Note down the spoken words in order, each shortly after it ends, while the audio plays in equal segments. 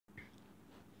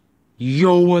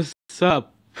Yo, what's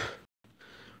up?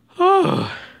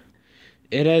 Oh,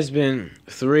 it has been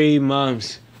 3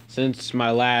 months since my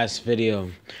last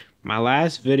video. My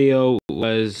last video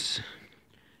was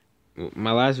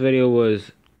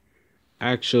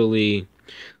actually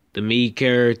the Mii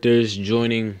characters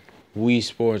joining Wii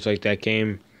Sports. Like, that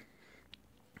came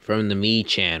from the Mii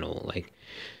channel. Like,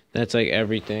 that's like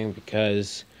everything,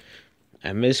 because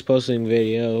I miss posting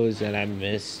videos and I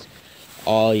missed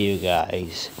all you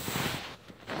guys.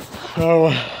 So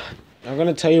I'm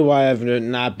gonna tell you why I've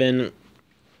not been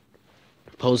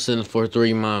posting for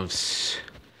 3 months.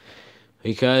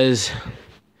 Because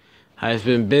I've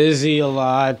been busy a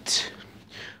lot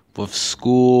with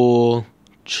school,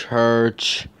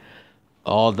 church,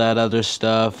 all that other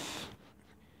stuff,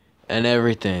 and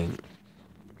everything.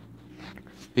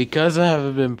 Because I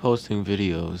haven't been posting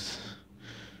videos,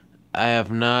 I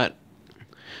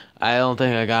don't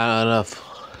think I got enough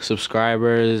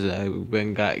subscribers. I've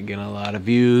been getting a lot of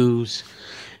views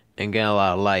and getting a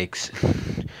lot of likes.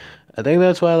 I think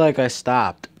that's why I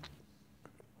stopped.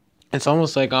 It's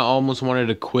almost like I almost wanted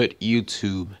to quit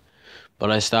YouTube,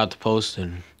 but I stopped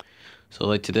posting.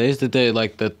 So today's the day,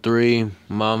 the 3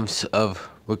 months of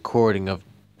recording of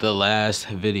the last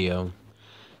video,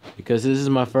 because this is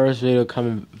my first video of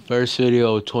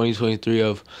 2023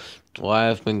 of why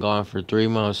I've been gone for 3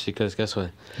 months. Because guess what?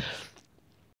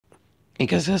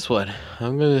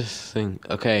 I'm gonna sing.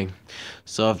 Okay,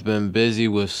 so I've been busy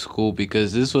with school,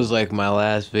 because this was my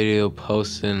last video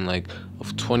posting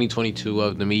of 2022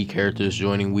 of the Mii characters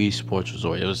joining Wii Sports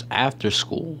Resort. It was after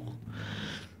school,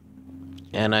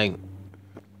 and I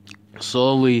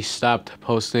slowly stopped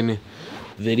posting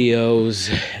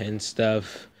videos and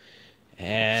stuff,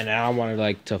 and I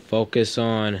wanted to focus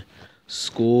on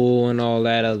school and all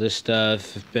that other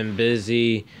stuff. I've been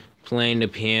busy playing the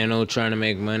piano, trying to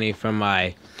make money from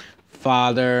my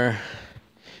father,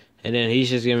 and then he's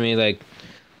just giving me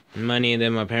money, and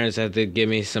then my parents have to give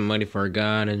me some money for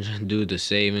God and do the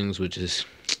savings, which is,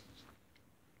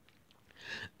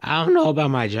 I don't know about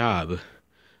my job.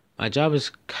 My job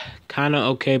is kind of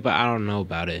okay, but I don't know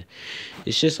about it.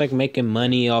 It's just making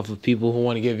money off of people who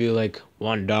want to give you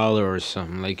 $1 or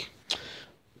something.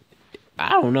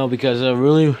 I don't know, because I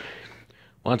really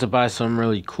want to buy something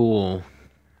really cool.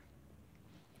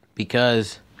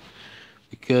 Because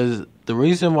the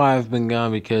reason why I've been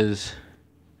gone, because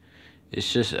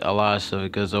it's just a lot of stuff,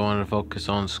 because I want to focus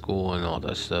on school and all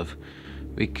that stuff.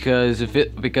 Because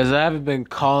I haven't been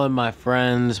calling my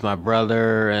friends, my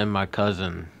brother, and my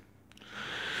cousin.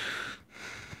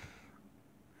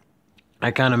 I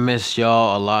kind of missed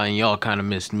y'all a lot, and y'all kind of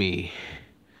missed me.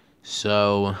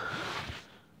 So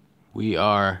we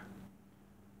are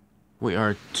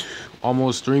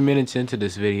almost 3 minutes into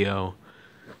this video.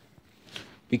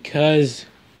 Because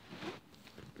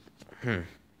I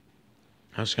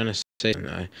was gonna say,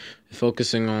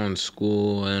 focusing on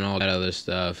school and all that other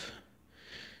stuff,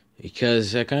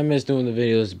 because I kind of miss doing the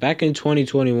videos. Back in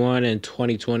 2021 and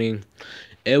 2020,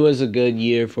 it was a good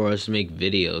year for us to make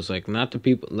videos. Not the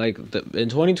people, in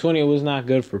 2020 it was not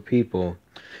good for people.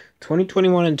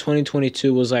 2021 and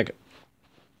 2022 was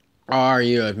our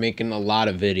year of making a lot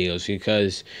of videos,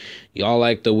 because y'all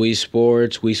like the Wii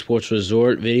Sports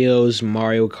Resort videos,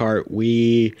 Mario Kart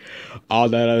Wii, all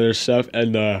that other stuff,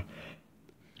 and the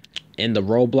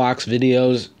Roblox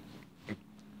videos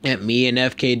that me and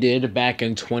FK did back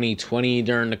in 2020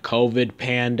 during the COVID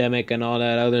pandemic and all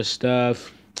that other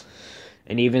stuff,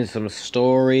 and even some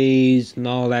stories and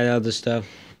all that other stuff.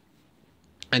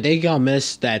 I think y'all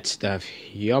missed that stuff.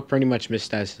 Y'all pretty much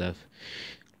missed that stuff.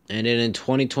 And then in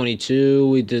 2022,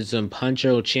 we did some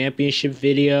Punch-Out Championship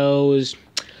videos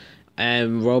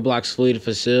and Roblox Fleet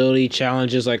Facility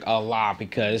challenges, a lot,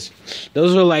 because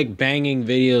those were banging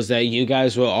videos that you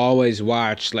guys will always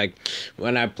watch.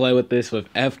 When I play with this with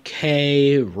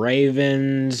FK,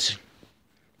 Ravens,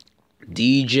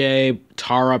 DJ,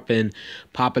 Tarup, and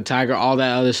Papa Tiger, all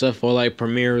that other stuff for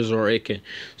premieres, or it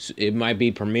might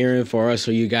be premiering for us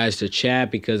or you guys to chat,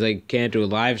 because I can't do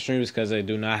live streams because I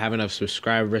do not have enough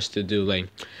subscribers to do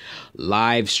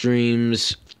live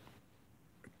streams.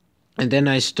 And then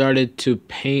I started to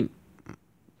paint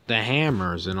the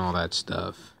hammers and all that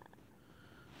stuff.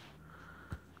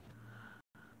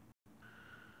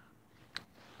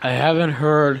 I haven't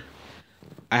heard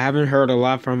a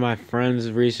lot from my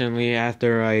friends recently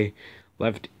after I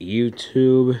left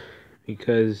YouTube,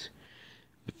 because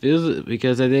I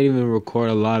didn't even record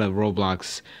a lot of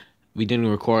Roblox. We didn't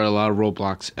record a lot of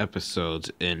Roblox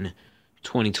episodes in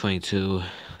 2022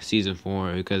 season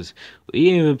 4, because we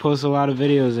didn't even post a lot of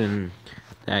videos in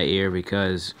that year,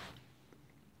 because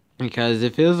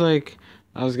it feels like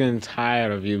I was getting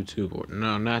tired of YouTube. Or,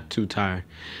 no, not too tired.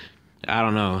 I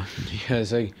don't know,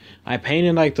 because like I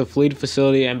painted like the fleet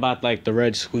facility and bought like the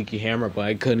red squeaky hammer, but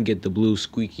I couldn't get the blue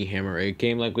squeaky hammer. It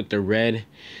came like with the red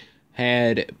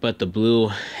head but the blue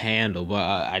handle.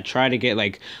 But I tried to get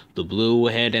like the blue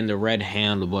head and the red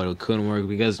handle, but it couldn't work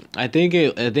because I think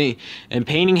in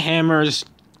painting hammers,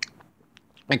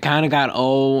 it kind of got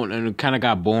old and it kind of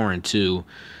got boring too.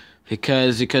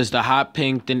 Because the hot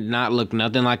pink did not look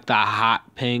nothing like the hot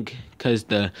pink because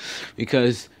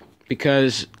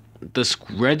because the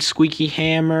red squeaky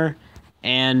hammer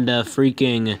and the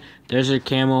freaking desert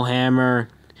camel hammer,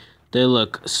 they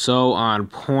look so on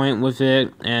point with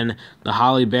it, and the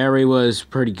holly berry was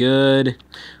pretty good,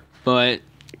 but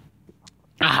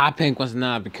the hot pink was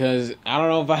not, because I don't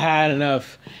know if I had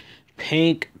enough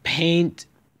pink paint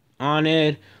on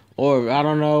it, or I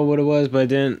don't know what it was, but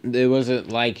then it wasn't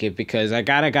like it, because I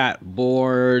kind of got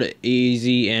bored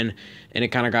easy, and it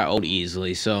kind of got old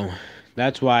easily, so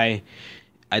that's why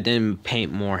I didn't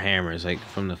paint more hammers, like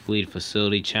from the Fleet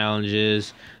Facility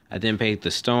challenges. I didn't paint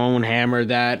the stone hammer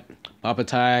that Papa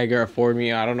Tiger afforded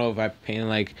me. I don't know if I painted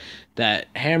like that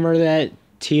hammer that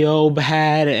Tio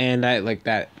had, and I like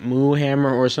that Moo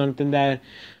hammer or something that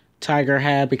Tiger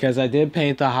had, because I did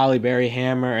paint the Holly Berry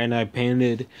hammer, and I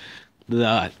painted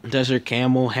the Desert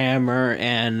Camel hammer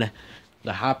and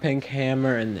the hot pink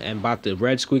hammer, and bought the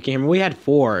red squeaky hammer. We had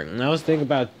 4, and I was thinking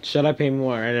about should I paint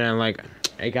more, and then I'm like,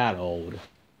 it got old.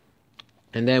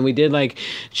 And then we did like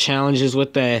challenges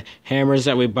with the hammers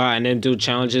that we bought, and then do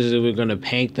challenges if we were gonna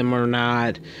paint them or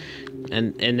not.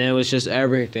 And then it was just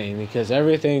everything, because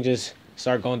everything just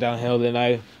started going downhill. Then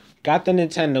I got the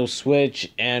Nintendo Switch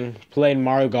and played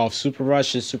Mario Golf Super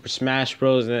Rush and Super Smash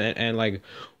Bros. And like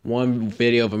one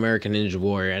video of American Ninja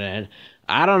Warrior. And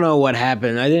I don't know what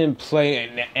happened. I didn't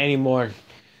play any more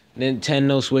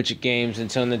Nintendo Switch games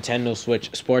until Nintendo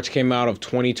Switch Sports came out of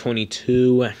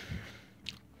 2022.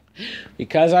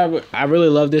 Because I really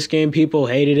love this game, people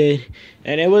hated it,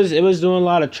 and it was doing a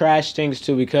lot of trash things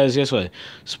too. Because guess what,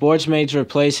 Sportsmate's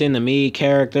replacing the Mii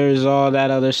characters, all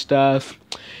that other stuff,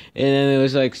 and then it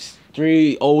was like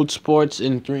 3 old sports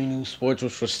and 3 new sports,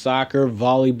 which were soccer,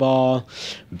 volleyball,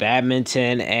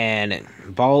 badminton, and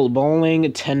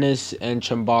bowling, tennis, and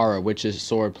chambara, which is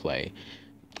swordplay,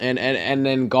 and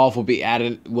then golf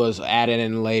was added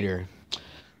in later,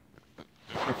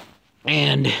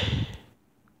 and.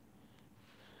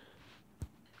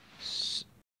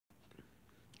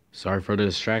 Sorry for the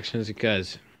distractions,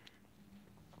 because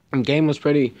the game was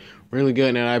really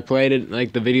good, and I played it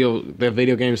like the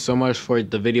video game so much for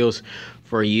the videos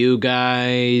for you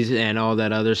guys and all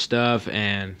that other stuff,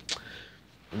 and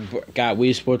got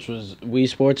Wii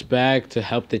Sports back to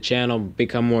help the channel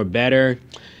become more better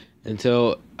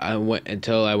until I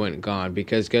went gone,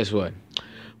 because guess what?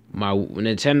 My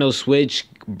Nintendo Switch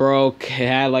broke. It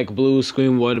had like blue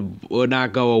screen would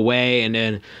not go away, and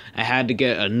then I had to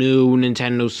get a new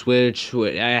Nintendo Switch,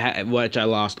 which I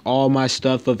lost all my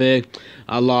stuff of it.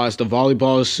 I lost the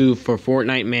volleyball suit for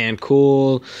Fortnite Man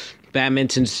Cool,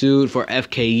 badminton suit for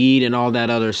FKE, and all that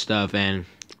other stuff, and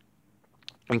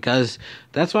because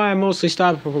that's why I mostly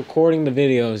stopped recording the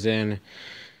videos. And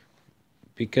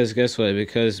because guess what?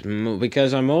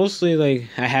 Because I'm mostly like,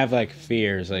 I have like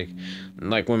fears, like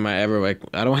when I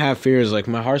don't have fears, like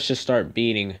my heart just start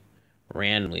beating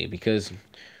randomly, because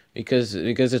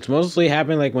it's mostly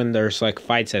happening like when there's like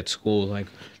fights at school, like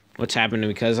what's happening,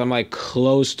 because I'm like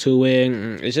close to it.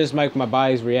 It's just like my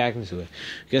body's reacting to it,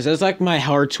 because it's like my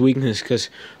heart's weakness. Because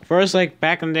first, like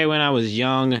back in the day when I was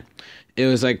young, it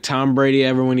was like Tom Brady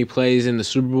ever when he plays in the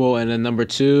Super Bowl, and then number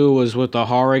 2 was with the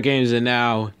horror games, and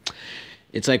now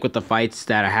it's like with the fights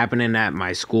that are happening at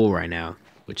my school right now,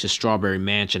 which is Strawberry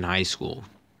Mansion High School.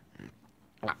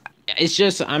 It's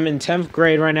just, I'm in 10th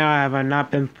grade right now. I have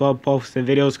not been posting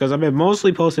videos, because I've been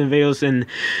mostly posting videos in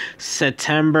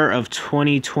September of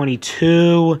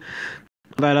 2022.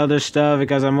 That other stuff,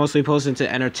 because I'm mostly posting to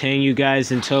entertain you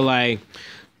guys until I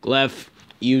left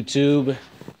YouTube.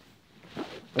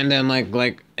 And then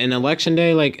like an election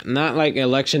day, like not like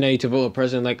election day to vote a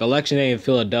president, like election day in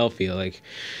Philadelphia, like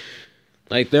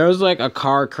there was like a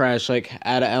car crash like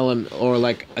at or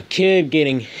like a kid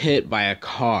getting hit by a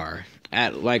car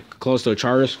at like close to a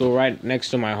charter school right next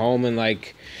to my home, and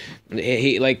like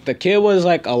he like the kid was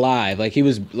like alive, like he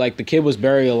was like the kid was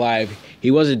buried alive.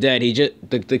 He wasn't dead. He just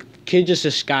the kid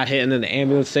just got hit, and then the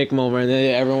ambulance take him over, and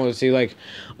then everyone would see like,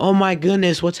 oh my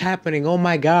goodness, what's happening? Oh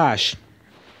my gosh.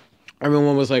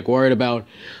 Everyone was like worried about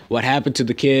what happened to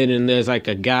the kid, and there's like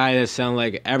a guy that sounded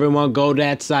like, everyone go to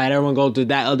that side, everyone go to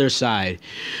that other side,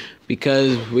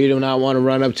 because we do not want to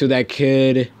run up to that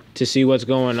kid to see what's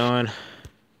going on.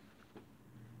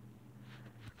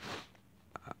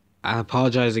 I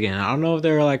apologize again. I don't know if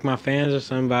they're like my fans or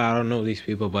something, but I don't know these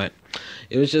people. But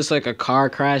it was just like a car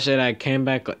crash that I came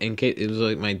back in case it was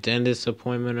like my dentist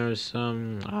appointment or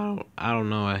something. I don't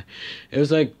know. It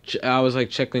was like I was like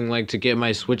checking like to get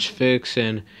my Switch fixed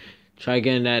and try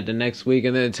getting that the next week,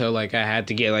 and then until like I had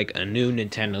to get like a new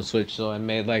Nintendo Switch, so I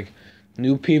made like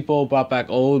new people, brought back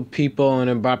old people, and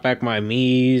then brought back my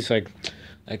Mii's, like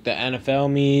the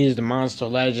NFL Mii's, the Monster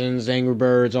Legends, Angry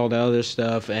Birds, all the other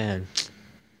stuff, and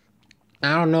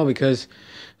I don't know because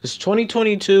this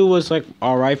 2022 was like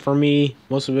all right for me.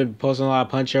 Most of it posting a lot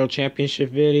of Punch Out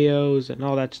Championship videos and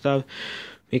all that stuff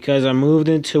because I moved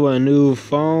into a new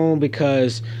phone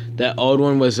because that old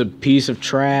one was a piece of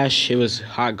trash. It was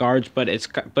hot garbage, but it's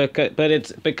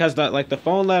because the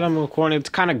phone that I'm recording, it's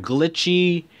kind of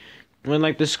glitchy when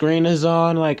like the screen is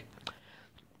on, like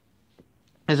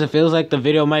as it feels like the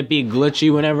video might be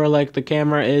glitchy whenever like the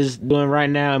camera is doing right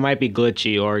now. It might be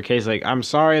glitchy, or in case like I'm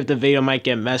sorry if the video might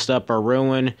get messed up or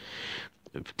ruined.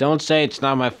 Don't say it's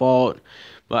not my fault,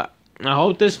 but I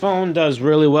hope this phone does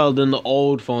really well than the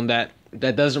old phone that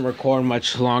doesn't record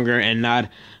much longer and not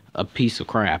a piece of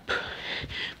crap,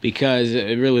 because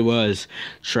it really was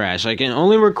trash. Like it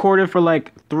only recorded for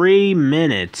like 3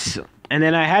 minutes, and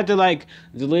then I had to like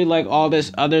delete like all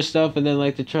this other stuff, and then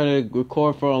like to try to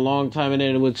record for a long time, and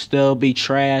then it would still be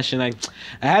trash, and like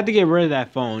I had to get rid of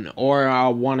that phone, or I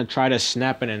want to try to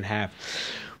snap it in half.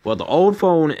 Well, the old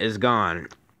phone is gone.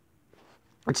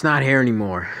 It's not here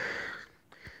anymore.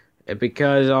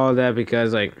 Because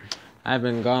like I've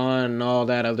been gone and all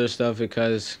that other stuff,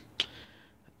 because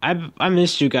I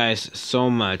missed you guys so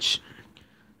much.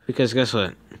 Because guess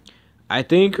what? I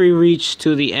think we reached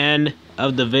to the end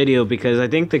of the video because I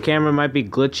think the camera might be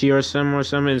glitchy or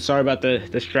something. Sorry about the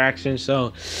distraction.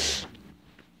 So if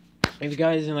you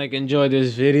guys like enjoy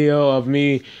this video of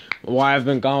me why I've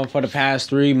been gone for the past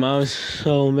 3 months,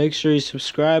 so make sure you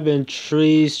subscribe and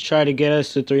please try to get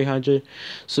us to 300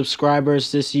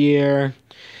 subscribers this year.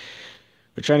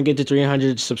 We're trying to get to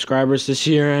 300 subscribers this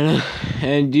year,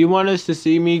 and do you want us to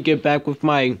see me get back with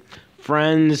my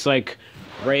friends like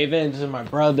Ravens and my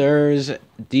brothers,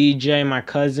 DJ, my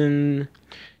cousins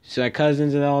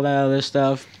and all that other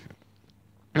stuff?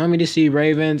 You want me to see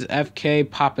Ravens, FK,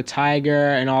 Papa Tiger,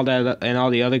 and all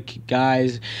the other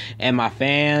guys, and my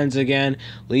fans again?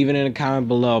 Leave it in a comment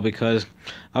below, because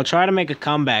I'll try to make a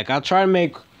comeback. I'll try to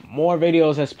make more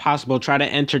videos as possible. Try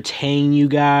to entertain you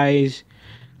guys,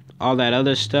 all that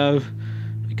other stuff.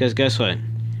 Because guess what?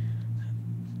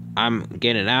 I'm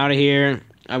getting out of here.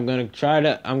 I'm gonna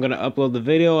upload the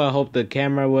video. I hope the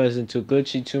camera wasn't too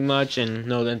glitchy too much and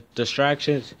no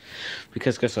distractions.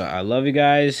 Because guess what? I love you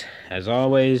guys as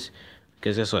always.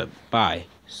 Because guess what? Bye.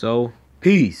 So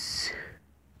peace.